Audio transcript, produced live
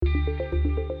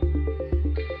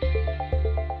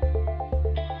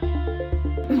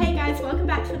guys, welcome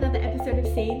back to another episode of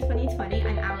Seeing 2020.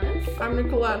 I'm Alice. I'm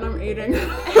Nicolette and I'm eating.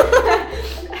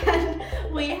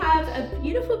 And we have a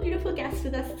beautiful, beautiful guest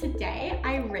with us today,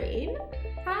 Irene.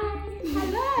 Hi.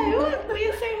 Hello. We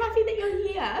are so happy that you're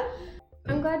here.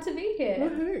 I'm glad to be here.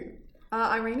 Woohoo.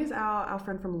 Irene is our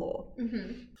friend from law.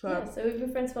 Mm-hmm. So we've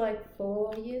been friends for like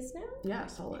 4 years now? Yeah,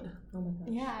 solid. Oh my gosh.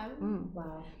 Yeah.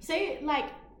 Wow. So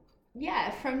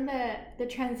from the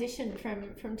transition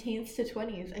from teens to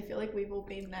 20s, I feel like we've all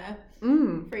been there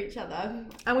for each other.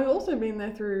 And we've also been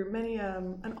there through many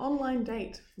an online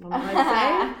date, one might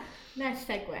say. Nice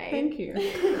segue. Thank you.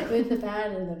 With the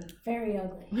bad and the very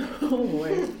ugly. Oh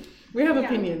boy. We have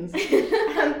opinions.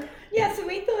 So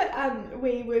we thought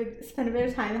we would spend a bit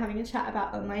of time having a chat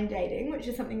about online dating, which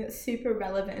is something that's super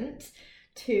relevant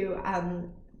to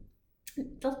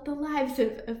the lives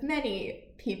of many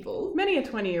people. Many a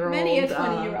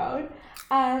 20-year-old.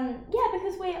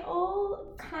 Because we're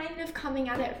all kind of coming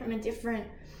at it from a different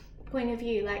point of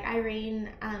view. Like Irene,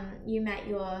 you met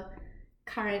your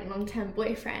current long-term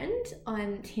boyfriend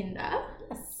on Tinder.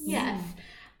 Yes.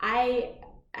 I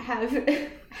have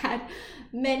had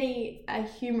many a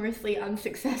humorously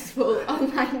unsuccessful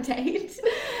online date.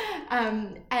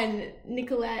 And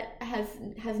Nicolette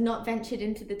has not ventured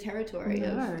into the territory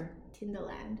of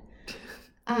Tinderland.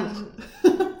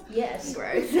 Yes.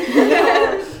 Gross.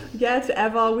 Yet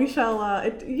ever. We shall,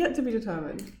 it yet to be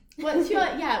determined. What's your,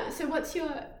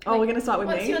 we're going to start with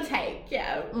what's me? your take?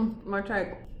 Yeah. My take.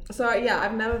 So yeah,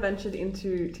 I've never ventured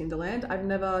into Tinderland. I've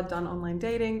never done online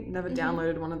dating, never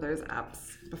downloaded one of those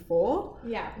apps before.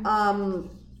 Yeah.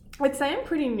 I'd say I'm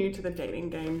pretty new to the dating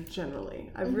game generally.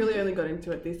 I've really only got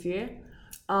into it this year.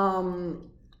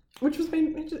 Which has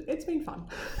been, it's been fun.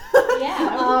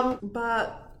 Yeah.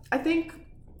 But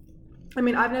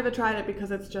I've never tried it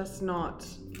because it's just not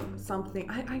something,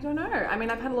 I don't know. I mean,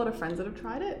 I've had a lot of friends that have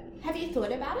tried it. Have you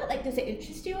thought about it? Like, does it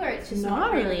interest you, or it's just No.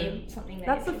 not really something that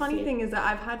That's the interests funny you? thing is that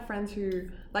I've had friends who,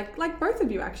 like both of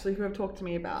you actually, who have talked to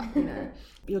me about,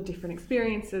 your different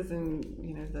experiences and,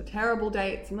 the terrible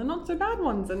dates and the not so bad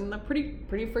ones and the pretty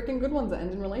freaking good ones that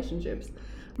end in relationships.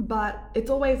 But it's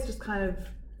always just kind of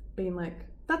been like,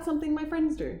 that's something my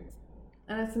friends do.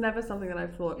 And it's never something that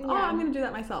I've thought, I'm going to do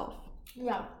that myself.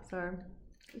 Yeah. So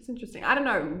it's interesting. I don't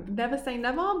know. Never say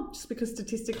never, just because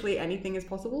statistically anything is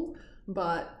possible.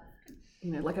 But,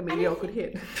 like a meteor could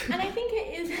hit. And I think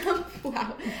it is,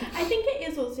 wow. I think it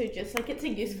is also just like, it's a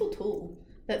useful tool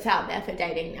that's out there for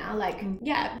dating now. Like,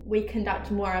 we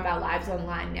conduct more of our lives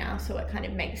online now. So it kind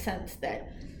of makes sense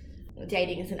that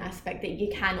dating is an aspect that you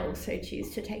can also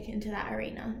choose to take into that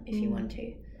arena if you want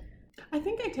to. I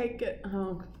think I take it,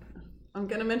 I'm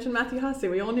going to mention Matthew Hussey.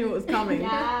 We all knew it was coming.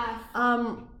 Yeah.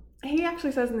 He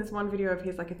actually says in this one video of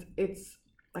his, like, it's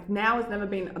like now has never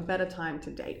been a better time to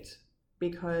date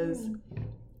because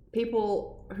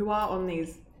people who are on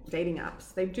these dating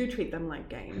apps, they do treat them like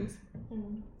games.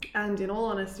 And in all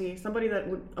honesty, somebody that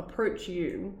would approach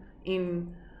you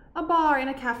in a bar, in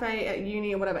a cafe, at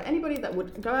uni or whatever, anybody that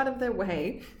would go out of their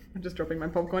way, I'm just dropping my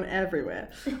popcorn everywhere.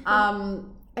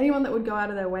 Anyone that would go out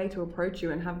of their way to approach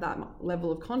you and have that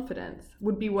level of confidence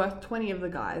would be worth 20 of the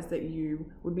guys that you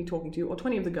would be talking to, or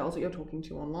 20 of the girls that you're talking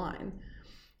to online,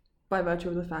 by virtue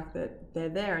of the fact that they're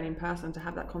there and in person. To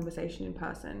have that conversation in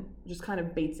person just kind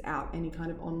of beats out any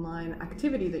kind of online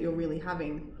activity that you're really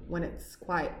having when it's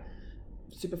quite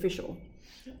superficial.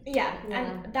 Yeah.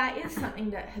 And that is something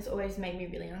that has always made me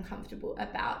really uncomfortable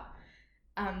about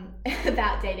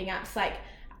dating apps. Like,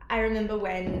 I remember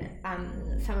when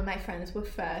some of my friends were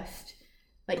first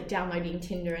like downloading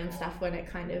Tinder and stuff, when it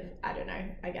kind of, I don't know,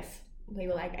 I guess we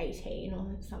were like 18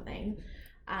 or something.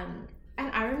 And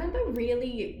I remember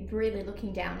really, really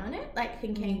looking down on it, like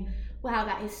thinking, wow,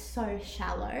 that is so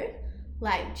shallow,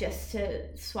 like just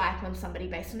to swipe on somebody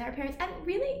based on their appearance. And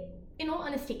really, in all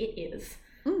honesty, it is.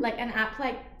 Like an app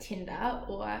like Tinder,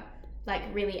 or like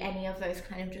really any of those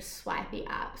kind of just swipey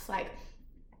apps, like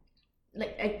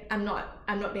I'm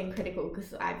not being critical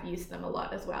because I've used them a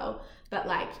lot as well, but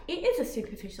like it is a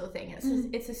superficial thing.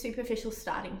 It's a superficial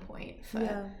starting point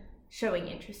for showing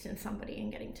interest in somebody and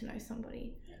getting to know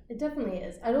somebody. It definitely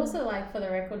is. I'd also like for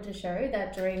the record to show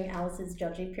that during Alice's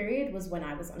judgy period was when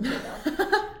I was on Tinder.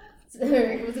 So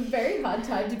it was a very hard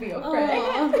time to be your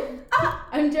friend.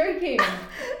 I'm joking.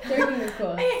 Joking, of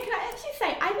course. Okay, can I actually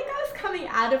say, I think I was coming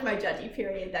out of my judgy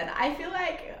period then. I feel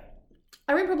like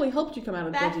Irene probably helped you come out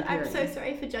of the judgy period. I'm so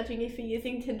sorry for judging you for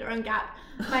using Tinder on Gap.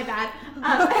 My bad.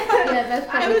 That's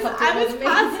I was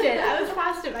past it. I was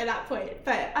past it by that point.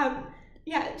 But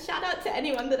shout out to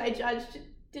anyone that I judged.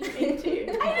 Didn't mean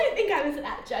to. I don't think I was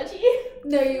that judgy.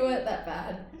 No, you weren't that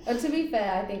bad. And to be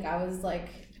fair, I think I was like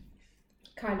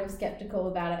kind of skeptical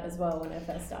about it as well when I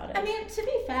first started. I mean, to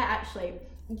be fair, actually,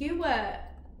 you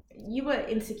were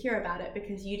insecure about it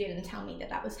because you didn't tell me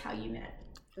that was how you met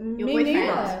your Me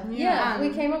boyfriend. neither. Yeah, we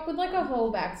came up with like a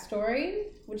whole backstory,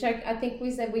 which I think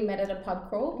we said we met at a pub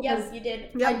crawl. Because Yes, you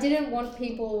did. I didn't want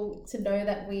people to know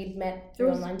that we'd met through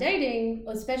online dating,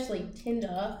 especially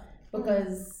Tinder,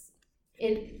 because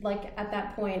it, like, at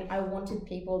that point, I wanted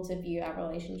people to view our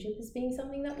relationship as being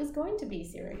something that was going to be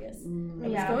serious. It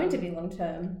was going to be long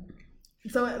term.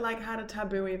 So it like had a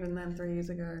taboo even then 3 years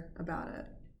ago about it.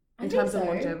 I In think terms of so.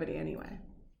 longevity anyway.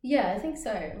 Yeah, I think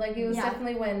so. Like, it was Yeah.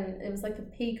 definitely when it was like the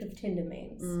peak of Tinder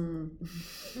memes.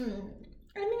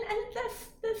 I mean, and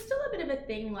there's still a bit of a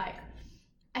thing, like,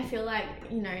 I feel like,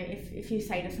 you know, if you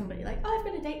say to somebody, like, oh, I've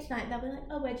got a date tonight, they'll be like,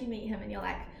 oh, where'd you meet him? And you're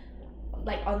like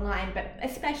online, but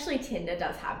especially Tinder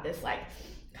does have this, like,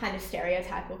 kind of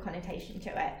stereotypal connotation to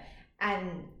it.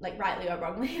 And, like, rightly or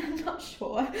wrongly, I'm not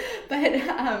sure. But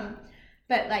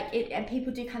like, and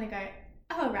people do kind of go,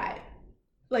 oh, right.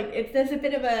 Like, there's a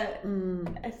bit of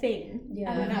a thing.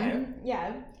 Yeah. I don't know.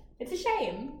 Yeah. It's a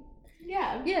shame.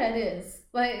 Yeah. Yeah, it is.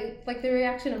 Like the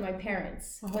reaction of my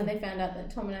parents when they found out that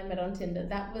Tom and I met on Tinder,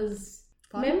 that was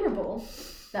memorable.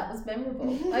 That was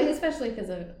memorable. Like, especially because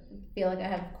I feel like I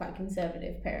have quite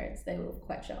conservative parents. They were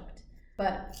quite shocked.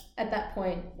 But at that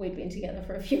point, we'd been together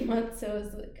for a few months, so it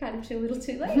was kind of too little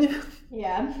too late.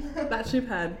 Yeah. That ship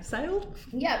had sailed.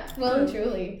 Yeah, well and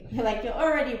truly. You're like, you're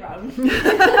already wrong.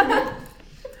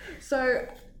 So,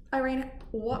 Irene,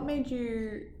 what made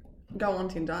you go on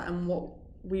Tinder and what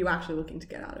were you actually looking to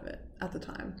get out of it at the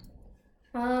time?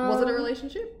 Was it a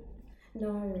relationship?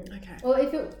 No. Okay. Well,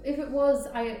 if it was,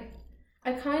 I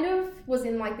kind of was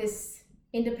in like this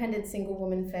independent single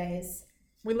woman phase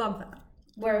We love that.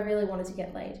 where I really wanted to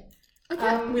get laid.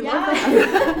 Okay. We Yeah. love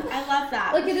that. I love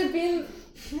that. Like, it had been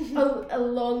a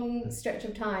long stretch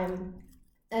of time,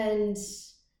 and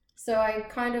so I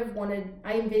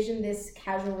envisioned this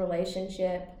casual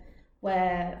relationship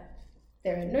where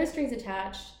there are no strings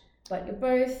attached, but you're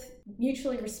both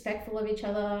mutually respectful of each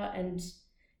other and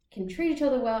can treat each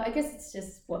other well. I guess it's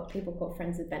just what people call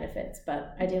friends with benefits,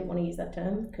 but I didn't want to use that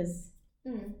term because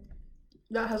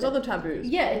That has other taboos.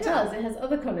 yeah, it does. It has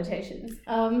other connotations.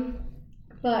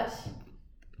 But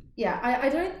yeah, I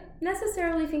don't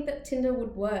necessarily think that Tinder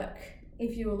would work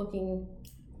if you were looking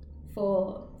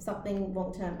for something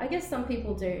long term. I guess some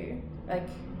people do. Like,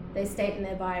 they state in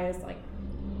their bios, like,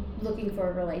 looking for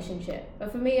a relationship.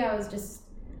 But for me, I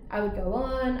would go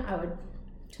on, I would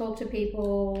talk to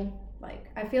people. Like,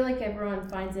 I feel like everyone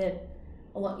finds it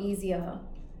a lot easier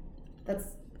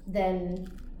than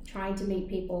trying to meet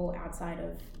people outside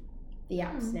of the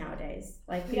apps nowadays.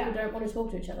 Like, people don't want to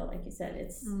talk to each other, like you said.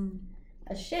 It's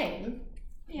a shame.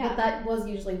 Yeah. But that was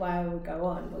usually why I would go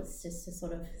on, was just to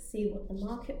sort of see what the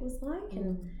market was like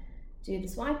and do the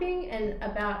swiping. And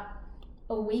about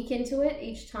a week into it,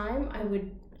 each time I would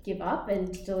give up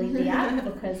and delete the app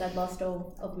because I'd lost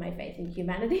all of my faith in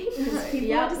humanity.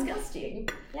 People are disgusting.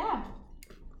 Yeah.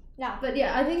 Yeah. But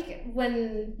yeah, I think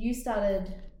when you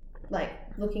started like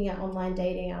looking at online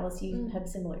dating, Alice, you had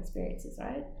similar experiences,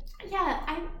 right? Yeah,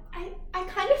 I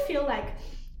kind of feel like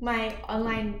my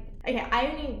online... Okay, I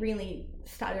only really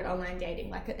started online dating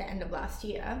like at the end of last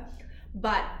year,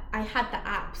 but I had the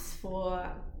apps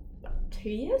for 2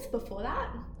 years before that.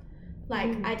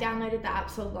 Like, I downloaded the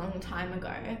apps a long time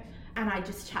ago, and I'd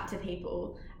just chat to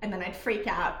people, and then I'd freak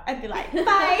out and be like,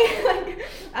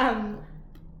 bye!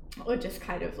 Or just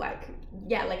kind of like,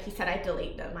 yeah, like you said, I'd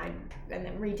delete them and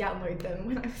then re-download them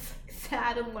when I was like,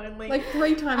 sad and lonely. Like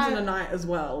 3 times in a night as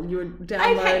well. You would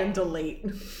download and delete.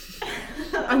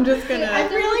 I'm just gonna...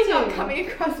 I'm really not coming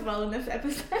across well in this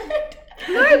episode.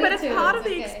 No, but it's too, part it's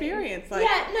of the okay. experience. Like,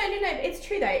 Yeah, no, it's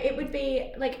true though. It would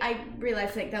be like, I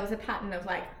realized like there was a pattern of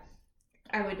like,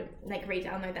 I would like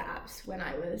re-download the apps when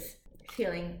I was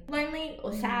feeling lonely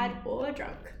or sad or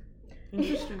drunk.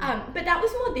 interesting. But that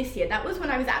was more this year. That was when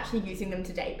I was actually using them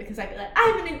to date, because I'd be like,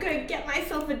 I'm gonna go get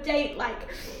myself a date, like,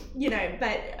 you know.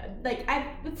 But like,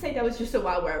 I would say there was just a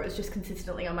while where it was just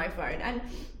consistently on my phone. And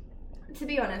to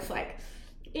be honest, like,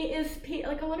 it is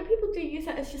like a lot of people do use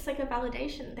it as just like a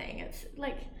validation thing. It's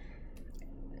like,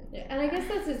 Yeah, and I guess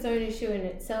that's its own issue in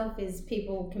itself, is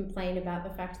people complain about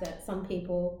the fact that some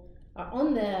people are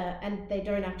on there and they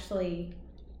don't actually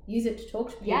use it to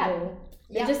talk to people.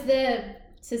 They're just there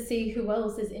to see who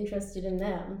else is interested in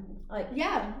them. Like,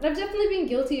 yeah, I've definitely been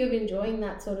guilty of enjoying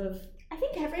that sort of I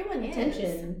think everyone attention.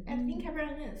 is. I think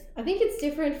everyone is. I think it's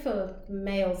different for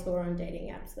males who are on dating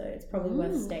apps, though. It's probably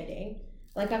worth stating.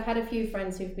 Like, I've had a few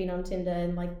friends who've been on Tinder,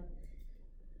 and like,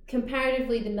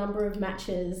 comparatively, the number of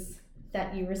matches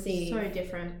that you receive, So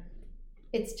different.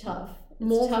 it's tough.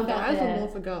 More for tough out guys or there. more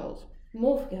for girls?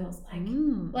 More for girls.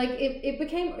 Like it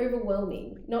became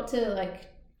overwhelming. Not to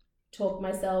like talk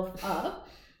myself up,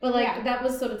 but like that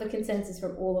was sort of the consensus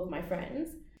from all of my friends,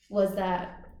 was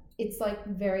that it's like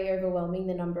very overwhelming,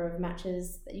 the number of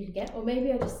matches that you could get. Or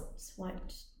maybe I just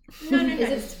swiped. No. Is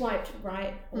it swiped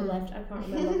right or left? I can't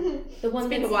remember. The one It's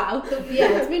been a while.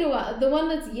 It's been a while. The one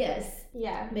that's yes.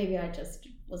 Yeah. Maybe I just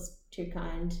was too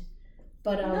kind.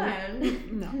 But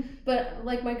No. but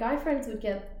like my guy friends would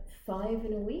get 5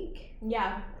 in a week.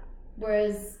 Yeah.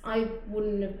 Whereas I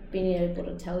wouldn't have been able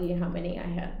to tell you how many I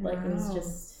had. Like, it was Wow.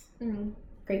 just Mm.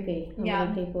 creepy. How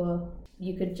many people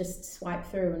you could just swipe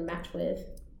through and match with.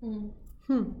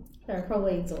 So I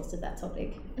probably exhausted that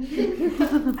topic.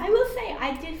 I will say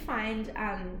I did find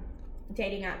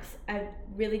dating apps a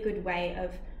really good way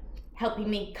of helping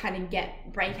me kind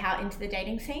of break out into the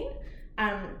dating scene,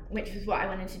 which was what I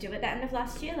wanted to do at the end of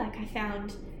last year. Like I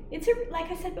found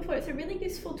like I said before, it's a really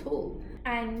useful tool,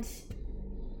 and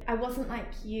I wasn't like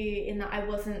you in that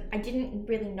I didn't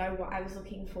really know what I was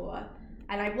looking for,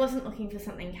 and I wasn't looking for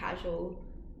something casual,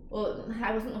 or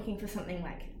I wasn't looking for something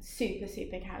like super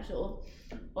casual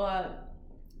or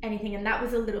anything, and that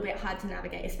was a little bit hard to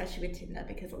navigate, especially with Tinder,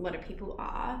 because a lot of people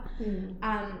are.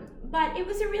 But it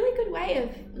was a really good way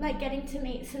of like getting to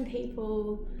meet some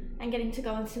people and getting to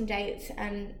go on some dates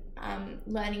and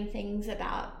learning things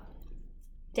about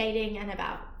dating and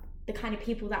about the kind of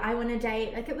people that I want to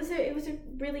date. Like it was a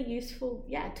really useful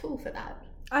tool for that.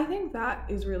 I think that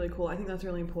is really cool. I think that's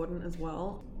really important as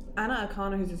well. Anna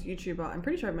Akana, who's this YouTuber, I'm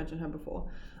pretty sure I've mentioned her before.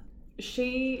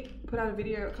 She put out a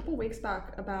video a couple of weeks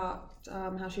back about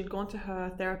how she'd gone to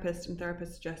her therapist, and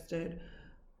therapist suggested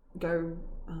go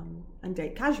and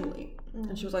date casually.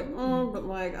 And she was like, but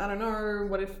like, I don't know,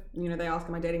 what if, they ask,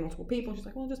 am I dating multiple people? She's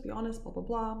like, well, just be honest, blah, blah,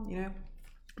 blah,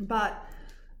 But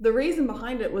the reason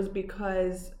behind it was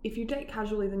because if you date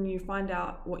casually, then you find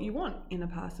out what you want in a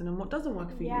person and what doesn't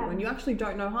work for you. And you actually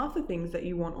don't know half the things that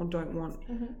you want or don't want,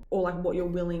 or like what you're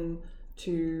willing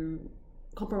to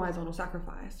compromise on or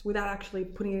sacrifice without actually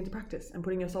putting it into practice and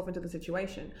putting yourself into the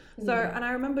situation. So, and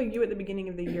I remember you at the beginning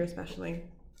of the year, especially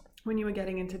when you were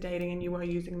getting into dating and you were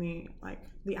using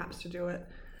the apps to do it,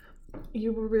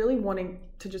 you were really wanting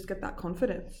to just get that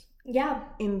confidence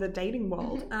in the dating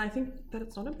world. And I think that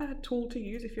it's not a bad tool to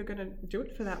use if you're going to do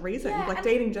it for that reason. Like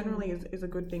dating generally is a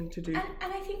good thing to do.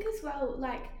 And I think as well,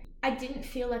 like I didn't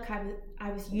feel like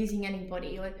I was using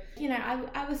anybody, or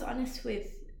I was honest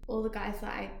with all the guys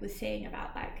that I was seeing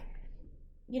about like,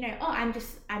 I'm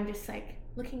just like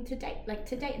looking to date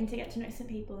and to get to know some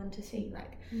people and to see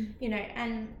like,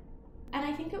 and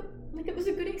I think it was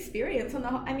a good experience on the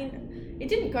whole. I mean, it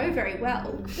didn't go very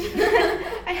well.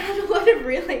 I had a lot of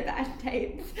really bad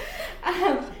dates.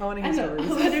 I want to hear stories.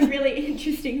 A lot of really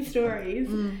interesting stories.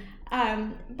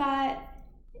 But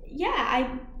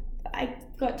yeah, I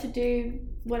got to do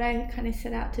what I kind of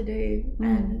set out to do,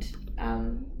 and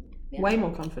way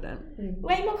more confident.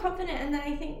 Way more confident, and then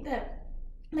I think that,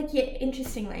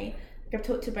 interestingly, I've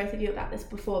talked to both of you about this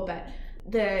before, but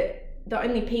the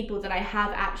only people that I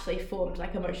have actually formed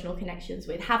like emotional connections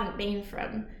with haven't been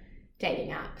from dating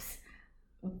apps,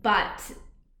 but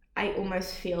I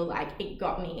almost feel like it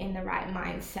got me in the right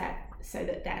mindset so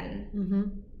that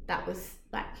then that was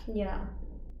like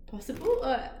possible,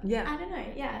 or I don't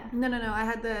know. No, I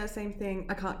had the same thing.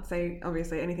 I can't say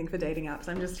obviously anything for dating apps.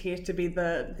 I'm just here to be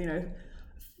the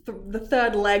the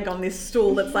third leg on this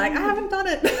stool that's like, I haven't done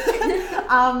it.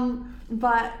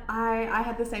 But I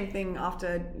had the same thing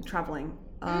after traveling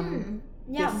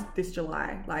this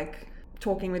July, like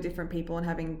talking with different people and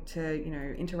having to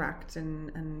interact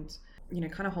and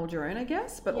kind of hold your own, I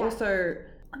guess, but also,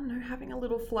 I don't know, having a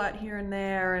little flirt here and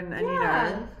there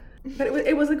and but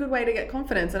it was a good way to get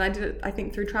confidence, and I did it, I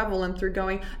think, through travel and through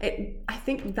going. I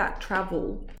think that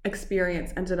travel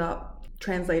experience ended up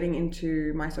translating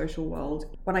into my social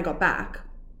world when I got back,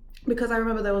 because I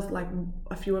remember there was like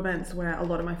a few events where a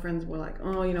lot of my friends were like,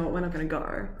 oh, you know what, we're not going to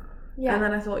go. And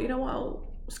then I thought,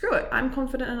 well, screw it. I'm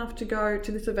confident enough to go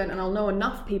to this event, and I'll know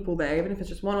enough people there, even if it's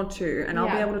just one or two, and I'll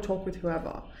be able to talk with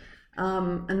whoever.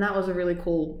 And that was a really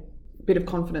cool bit of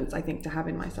confidence, I think, to have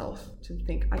in myself, to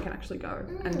think I can actually go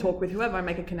and talk with whoever and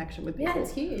make a connection with people. Yeah,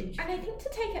 it's huge. And I think to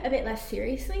take it a bit less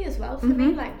seriously as well for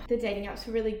me, like the dating apps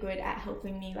were really good at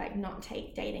helping me like not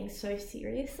take dating so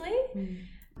seriously,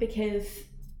 because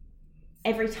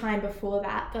every time before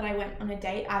that I went on a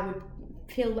date, I would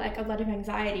feel like a lot of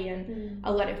anxiety and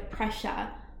a lot of pressure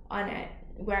on it,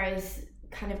 whereas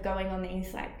kind of going on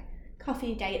these like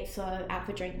coffee dates or out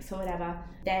for drinks or whatever,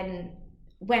 then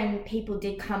when people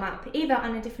did come up either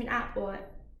on a different app or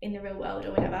in the real world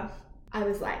or whatever, I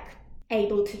was like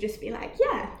able to just be like,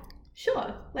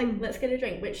 sure, like let's get a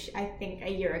drink, which I think a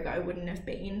year ago wouldn't have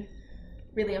been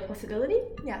really a possibility.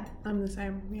 Yeah. I'm the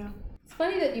same, yeah. It's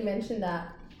funny that you mentioned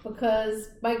that, because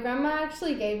my grandma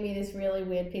actually gave me this really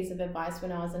weird piece of advice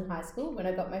when I was in high school, when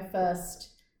I got my first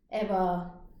ever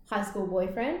high school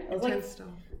boyfriend. I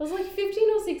was like 15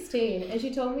 or 16, and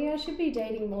she told me I should be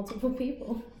dating multiple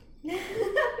people. It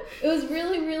was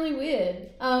really, really weird.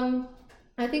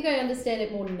 I think I understand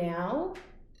it more now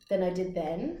than I did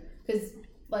then, because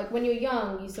like when you're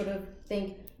young, you sort of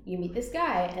think you meet this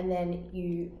guy and then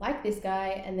you like this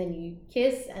guy and then you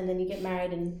kiss and then you get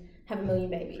married and have a million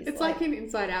babies. It's like in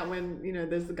Inside Out when, you know,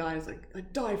 there's the guy who's like, I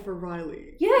die for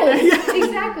Riley. Yes,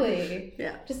 exactly.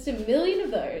 Yeah. Just a million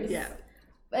of those. Yeah.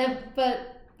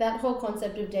 But that whole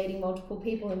concept of dating multiple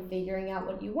people and figuring out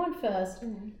what you want first,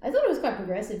 I thought it was quite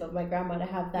progressive of my grandma to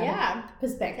have that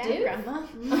perspective. Damn, grandma.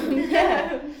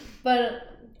 Yeah. But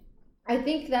I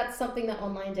think that's something that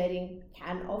online dating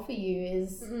can offer you,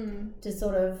 is to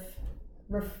sort of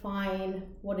refine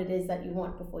what it is that you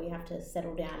want before you have to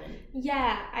settle down. And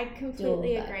yeah, I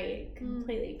completely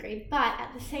agree. But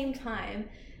at the same time,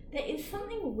 there is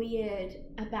something weird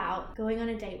about going on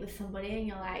a date with somebody and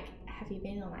you're like, have you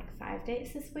been on like 5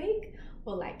 dates this week?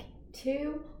 Or like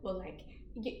 2? Or like,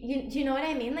 you do you know what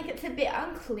I mean? Like it's a bit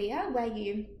unclear where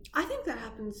you... I think that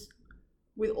happens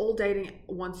with all dating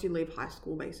once you leave high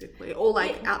school, basically, or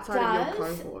like outside of your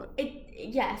cohort.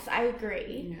 Yes, I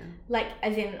agree. Yeah. Like,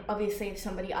 as in, obviously, if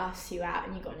somebody asks you out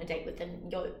and you go on a date with them,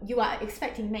 you are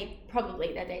expecting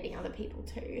probably they're dating other people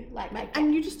too.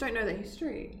 And you just don't know their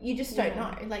history. You just don't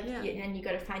know. And you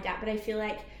got to find out. But I feel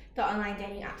like the online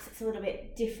dating apps, it's a little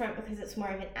bit different because it's more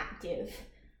of an active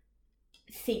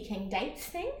seeking dates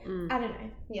thing. I don't know.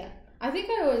 Yeah, I think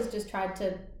I always just tried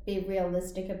to be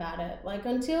realistic about it. Like,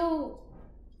 until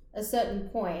a certain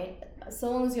point,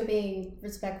 so long as you're being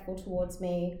respectful towards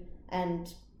me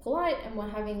and polite and we're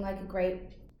having like a great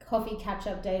coffee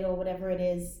catch-up date or whatever it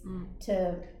is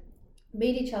to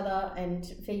meet each other and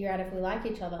figure out if we like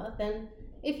each other, then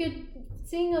if you're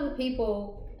seeing other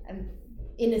people and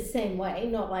in the same way,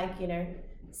 not like, you know,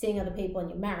 seeing other people and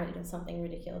you're married or something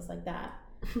ridiculous like that,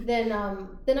 then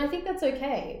I think that's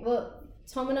okay. Well,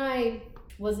 Tom and I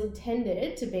was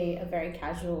intended to be a very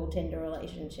casual Tinder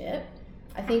relationship.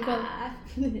 I think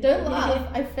don't laugh.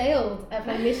 I failed at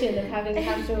my mission of having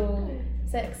casual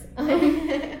sex.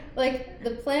 Like,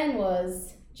 the plan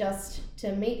was just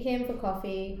to meet him for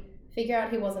coffee, figure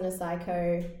out he wasn't a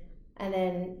psycho, and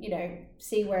then, you know,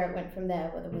 see where it went from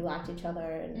there, whether we liked each other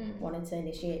and wanted to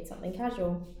initiate something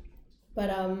casual.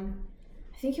 But I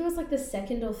think it was like the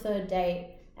second or third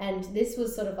date, and this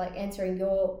was sort of like answering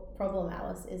your problem,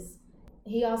 Alice, is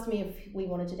he asked me if we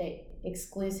wanted to date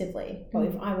exclusively, or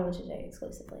if I wanted to date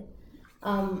exclusively.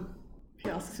 He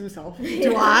asks himself,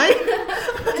 do I?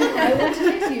 Do I want to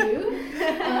date you?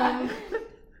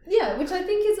 Yeah, which I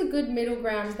think is a good middle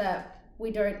ground that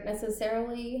we don't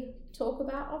necessarily talk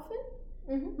about often.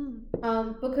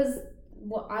 Because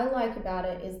what I like about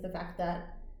it is the fact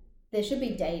that there should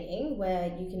be dating where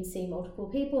you can see multiple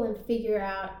people and figure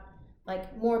out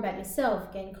like more about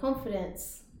yourself, gain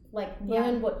confidence, like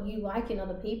learn what you like in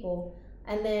other people.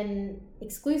 And then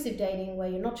exclusive dating where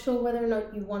you're not sure whether or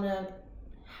not you want to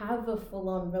have a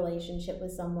full-on relationship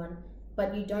with someone,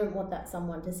 but you don't want that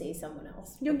someone to see someone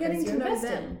else. You're getting to know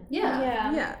them.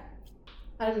 Yeah.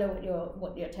 I don't know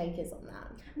what your take is on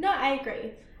that. No, I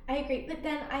agree. But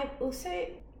then I also,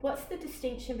 what's the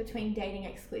distinction between dating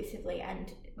exclusively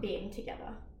and being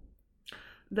together?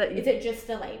 Is it just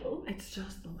a label? It's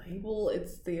just the label.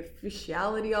 It's the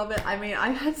officiality of it. I mean,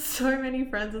 I've had so many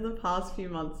friends in the past few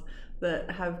months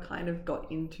that have kind of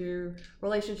got into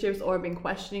relationships or have been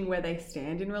questioning where they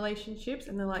stand in relationships,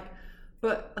 and they're like,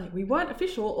 but like we weren't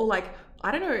official, or like,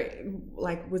 I don't know,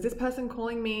 like was this person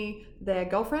calling me their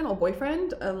girlfriend or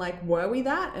boyfriend, and like were we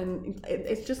that? And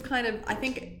it's just kind of, I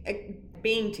think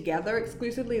being together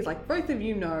exclusively is like both of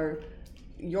you know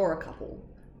you're a couple,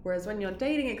 whereas when you're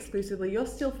dating exclusively you're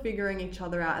still figuring each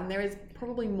other out, and there is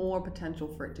probably more potential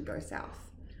for it to go south.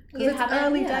 Because it's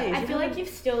early days. I feel like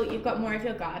you've got more of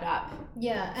your guard up.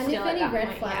 Yeah, and if any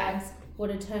red flags were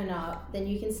to turn up, then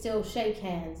you can still shake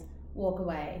hands, walk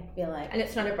away, be like... And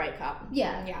it's not a breakup.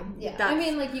 Yeah. I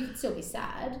mean, like, you could still be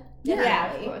sad.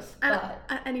 Yeah, of course. But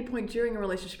at any point during a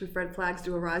relationship, if red flags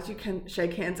do arise, you can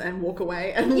shake hands and walk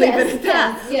away and leave it at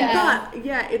that.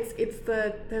 Yeah.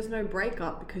 But, there's no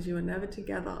breakup because you were never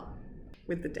together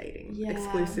with the dating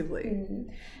exclusively.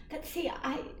 But see,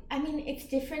 I mean, it's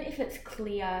different if it's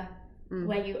clear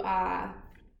where you are,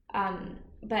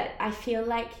 but I feel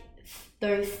like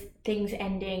those things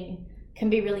ending can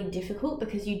be really difficult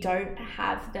because you don't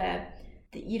have the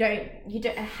you don't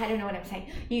I don't know what I'm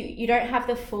saying. You don't have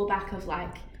the fallback of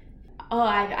like, oh,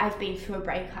 I've been through a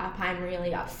breakup, I'm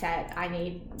really upset, I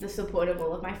need the support of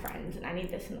all of my friends, and I need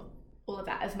this and all of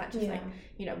that, as much as like,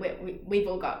 you know, we've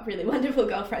all got really wonderful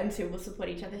girlfriends who will support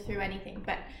each other through anything,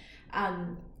 but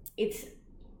it's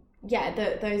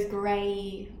those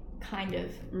grey kind of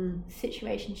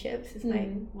situationships is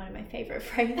one of my favorite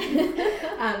phrases.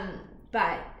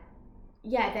 But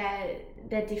yeah,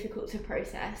 they're difficult to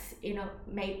process, you know,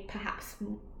 maybe perhaps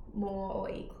more or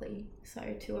equally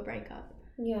so to a breakup.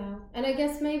 Yeah, and I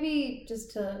guess maybe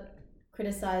just to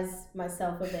criticize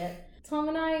myself a bit, Tom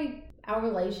and I, our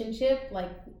relationship, like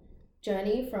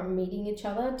journey from meeting each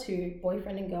other to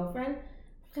boyfriend and girlfriend,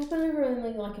 happened over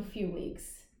only like a few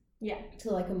weeks. Yeah.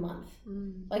 To like a month.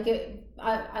 Like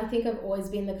I think I've always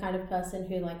been the kind of person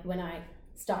who, like, when I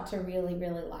start to really,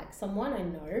 really like someone, I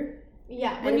know.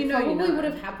 Yeah. And it probably would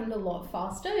have happened a lot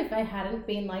faster if I hadn't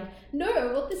been like, no,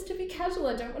 I want this to be casual.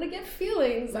 I don't want to get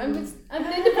feelings. I'm an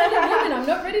independent woman. I'm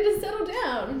not ready to settle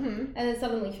down. And then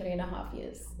suddenly 3.5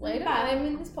 years later, I'm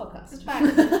in this podcast.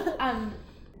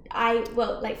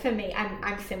 For me,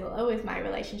 I'm similar with my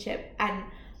relationship, and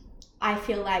I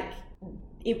feel like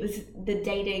it was the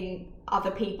dating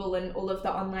other people and all of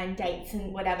the online dates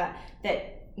and whatever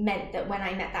that meant that when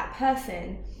I met that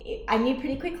person, I knew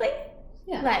pretty quickly.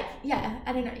 Yeah. Like, yeah,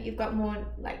 I don't know, you've got more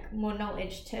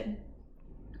knowledge to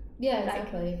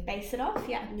exactly base it off.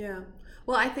 Yeah. Yeah.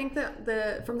 Well, I think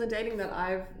that from the dating that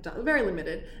I've done, very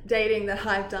limited dating that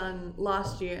I've done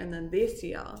last year and then this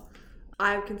year,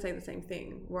 I can say the same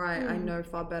thing, where I know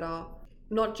far better,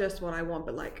 not just what I want,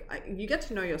 but like you get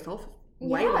to know yourself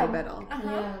way better.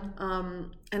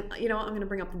 And you know what, I'm going to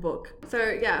bring up the book.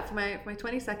 So yeah, for my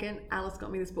 22nd, Alice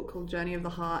got me this book called Journey of the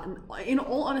Heart, and in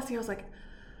all honesty, I was like,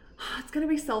 it's going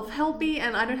to be self-helpy,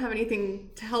 and I don't have anything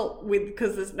to help with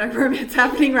because there's no romance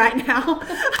happening right now.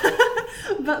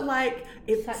 But like,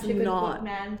 it's such a good book,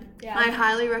 man. Yeah. I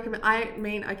highly recommend. I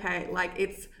mean, okay, like,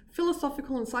 it's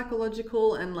philosophical and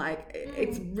psychological, and like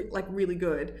it's like really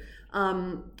good.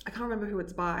 I can't remember who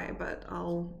it's by, but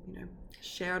I'll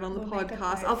share it on the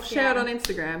podcast. I'll share it on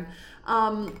Instagram.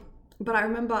 But I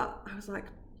remember I was like,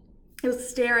 it was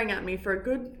staring at me for a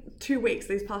good 2 weeks.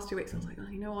 These past 2 weeks, I was like, oh,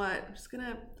 you know what?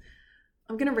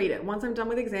 I'm gonna read it. Once I'm done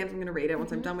with exams, I'm gonna read it.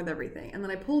 Once I'm done with everything. And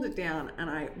then I pulled it down and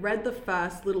I read the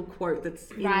first little quote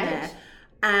that's in there.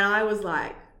 And I was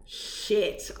like,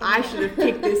 shit, I should have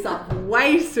picked this up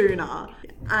way sooner.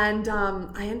 And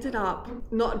I ended up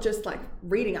not just like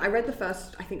reading it. I read the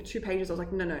first, I think, 2 pages. I was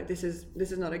like, no, this is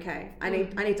not okay. I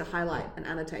need to highlight and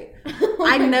annotate.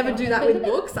 I never do that with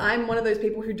books. I'm one of those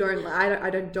people who I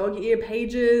don't dog ear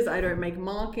pages. I don't make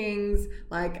markings.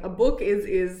 Like, a book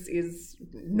is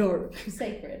no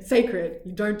sacred.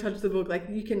 You don't touch the book. Like,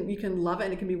 you can love it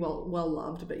and it can be well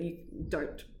loved, but you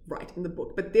don't write in the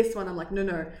book. But this one, I'm like,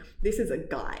 no, this is a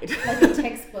guide, like a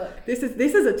textbook. This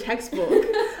is a textbook.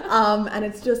 And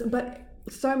it's just, but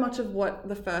so much of what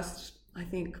the first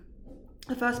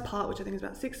part, which I think is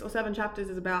about 6 or 7 chapters,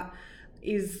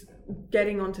 is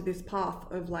getting onto this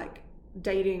path of like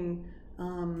dating,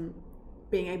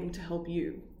 being able to help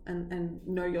you and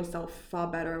know yourself far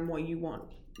better and what you want,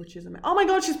 which is amazing. Oh my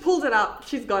God, she's pulled it up.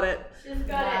 She's got it. She's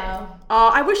got it.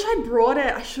 I wish I brought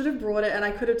it. I should have brought it, and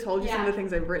I could have told you some of the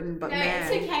things I've written, but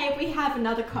man. It's okay. We have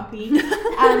another copy.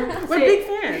 We're big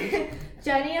fans.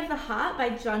 Journey of the Heart by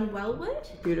John Wellwood.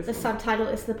 Beautiful. The subtitle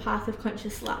is The Path of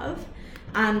Conscious Love.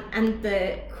 And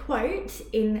the quote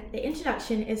in the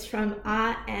introduction is from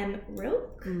R.M.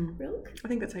 Rilke. Rilke? I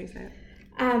think that's how you say it.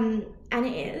 And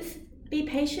it is, be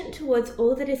patient towards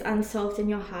all that is unsolved in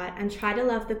your heart and try to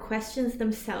love the questions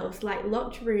themselves like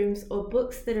locked rooms or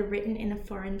books that are written in a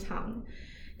foreign tongue.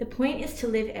 The point is to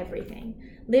live everything.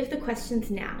 Live the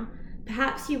questions now.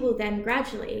 Perhaps you will then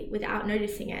gradually, without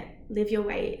noticing it, live your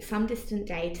way some distant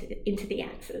day into the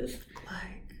answers.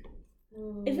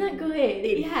 Isn't that good? It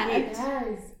is.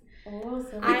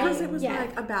 Awesome. Because it was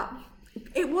like about...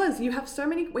 It was. We have so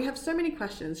many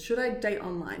questions. Should I date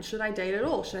online? Should I date at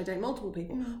all? Should I date multiple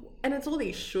people? And it's all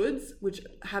these shoulds which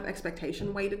have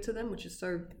expectation weighted to them, which is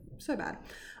so bad.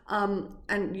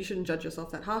 And you shouldn't judge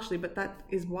yourself that harshly, but that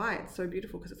is why it's so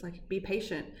beautiful, because it's like, be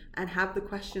patient and have the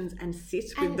questions and sit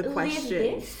with the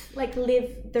questions.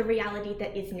 Live the reality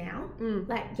that is now.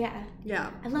 Yeah.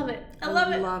 I love it. I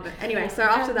love it. Anyway, so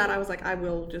after that, I was like, I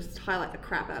will just highlight the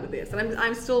crap out of this, and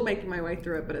I'm still making my way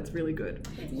through it, but it's really good.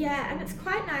 Yeah, and it's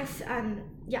quite nice.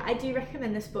 I do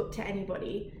recommend this book to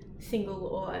anybody, single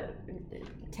or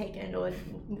taken or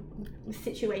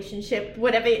situationship,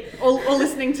 whatever, or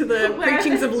listening to the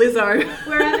preachings of Lizzo.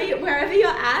 wherever you're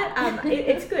at,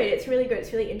 it's good. It's really good.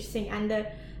 It's really interesting, and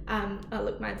Oh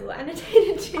look, mine's all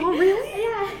annotated too. Oh really?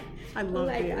 Yeah. I love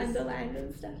like these. underlined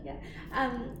and stuff. Yeah.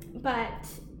 But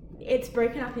it's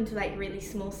broken up into like really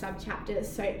small sub chapters.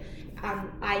 So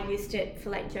I used it for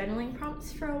like journaling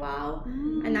prompts for a while,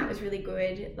 and that was really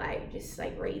good. Like just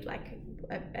like read like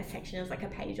a section of like a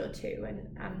page or two, and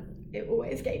it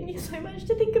always gave me so much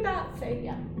to think about. So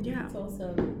yeah. It's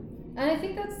awesome. And I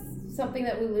think that's something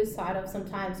that we lose sight of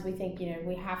sometimes. We think, you know,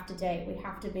 we have to date, we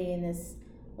have to be in this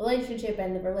relationship,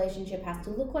 and the relationship has to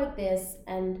look like this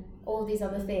and all of these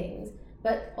other things.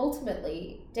 But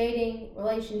ultimately, dating,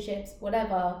 relationships,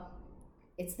 whatever,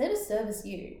 it's there to service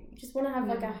you. You just want to have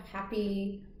like a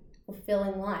happy,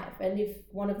 fulfilling life. And if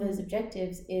one of those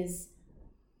objectives is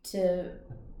to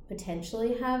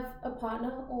potentially have a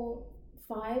partner or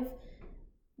 5,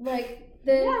 like,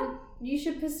 then you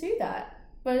should pursue that.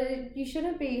 But you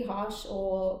shouldn't be harsh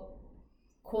or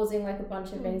causing like a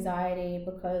bunch of anxiety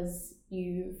because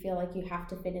you feel like you have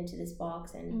to fit into this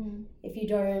box, and if you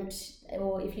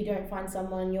don't find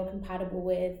someone you're compatible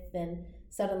with, then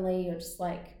suddenly you're just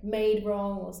like made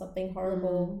wrong or something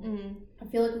horrible. I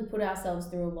feel like we put ourselves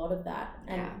through a lot of that,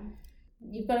 and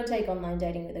you've got to take online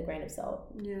dating with a grain of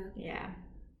salt. Yeah.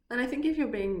 And I think if you're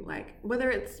being like,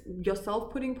 whether it's yourself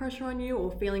putting pressure on you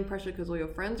or feeling pressure because all your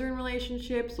friends are in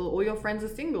relationships, or all your friends are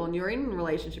single and you're in a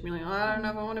relationship, you're like, oh, I don't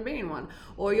know if I want to be in one,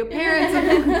 or your parents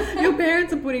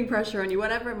are putting pressure on you,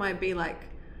 whatever it might be, like,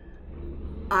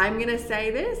 I'm gonna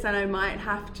say this and I might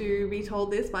have to be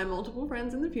told this by multiple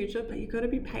friends in the future, but you've got to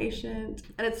be patient.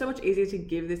 And it's so much easier to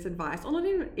give this advice, or not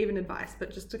even advice,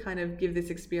 but just to kind of give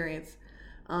this experience.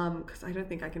 Because I don't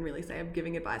think I can really say I'm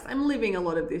giving advice. I'm living a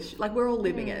lot of this, like we're all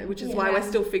living it, which is why we're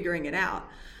still figuring it out.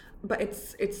 But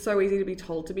it's so easy to be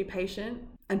told to be patient,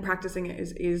 and practicing it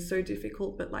is so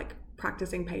difficult. But like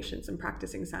practicing patience and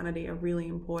practicing sanity are really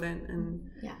important. And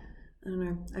I don't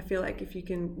know, I feel like if you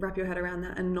can wrap your head around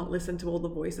that and not listen to all the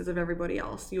voices of everybody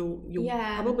else, you'll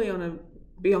probably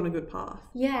be on a good path.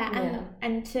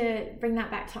 And to bring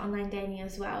that back to online dating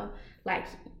as well, like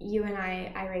you and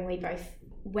I, Irene, we both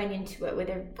went into it with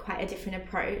quite a different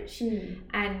approach,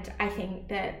 and I think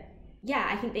that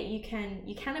you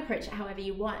can approach it however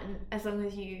you want, as long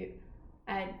as you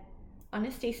are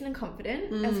honest, decent and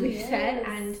confident, as we've said,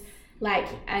 and like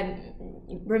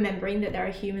remembering that there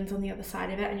are humans on the other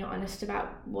side of it, and you're honest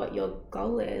about what your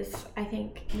goal is. I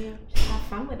think just have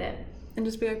fun with it, and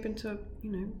just be open to,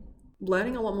 you know,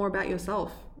 learning a lot more about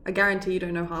yourself. I guarantee you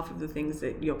don't know half of the things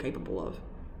that you're capable of.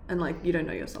 And like you don't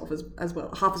know yourself as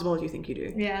well, half as well as you think you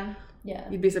do. Yeah.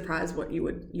 You'd be surprised what you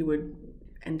would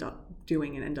end up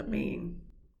doing and end up being.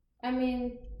 I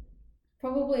mean,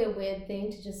 probably a weird thing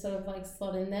to just sort of like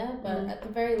slot in there, but at the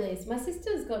very least, my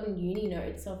sister's gotten uni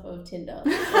notes off of Tinder.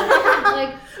 So,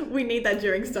 like, we need that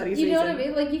during study season. You know what I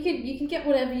mean? Like you can get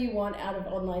whatever you want out of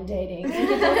online dating. Like,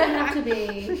 it doesn't have to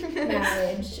be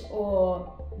marriage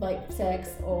or like sex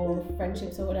or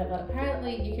friendships or whatever.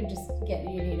 Apparently you can just get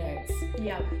uni notes.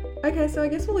 Okay, so I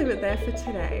guess we'll leave it there for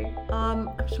today. I'm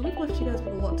sure we've left you guys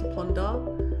with a lot to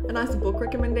ponder, a nice book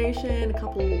recommendation, a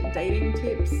couple dating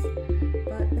tips,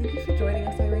 but thank you for joining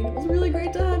us, Irene. It was really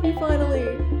great to have you finally.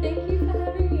 Thank you for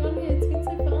having me on here. It's been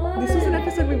so fun. This was an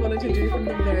episode we wanted to do from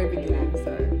the very beginning,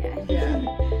 so yeah.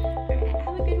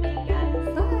 Have a good week, guys.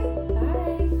 Bye.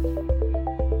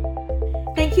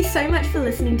 Thank you so much for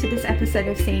listening to this episode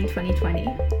of Seeing 2020.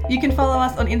 You can follow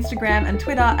us on Instagram and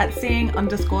Twitter at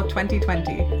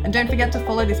seeing_2020. And don't forget to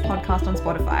follow this podcast on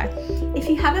Spotify. If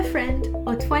you have a friend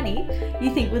or 20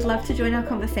 you think would love to join our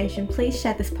conversation, please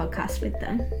share this podcast with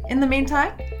them. In the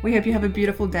meantime, we hope you have a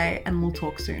beautiful day, and we'll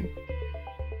talk soon.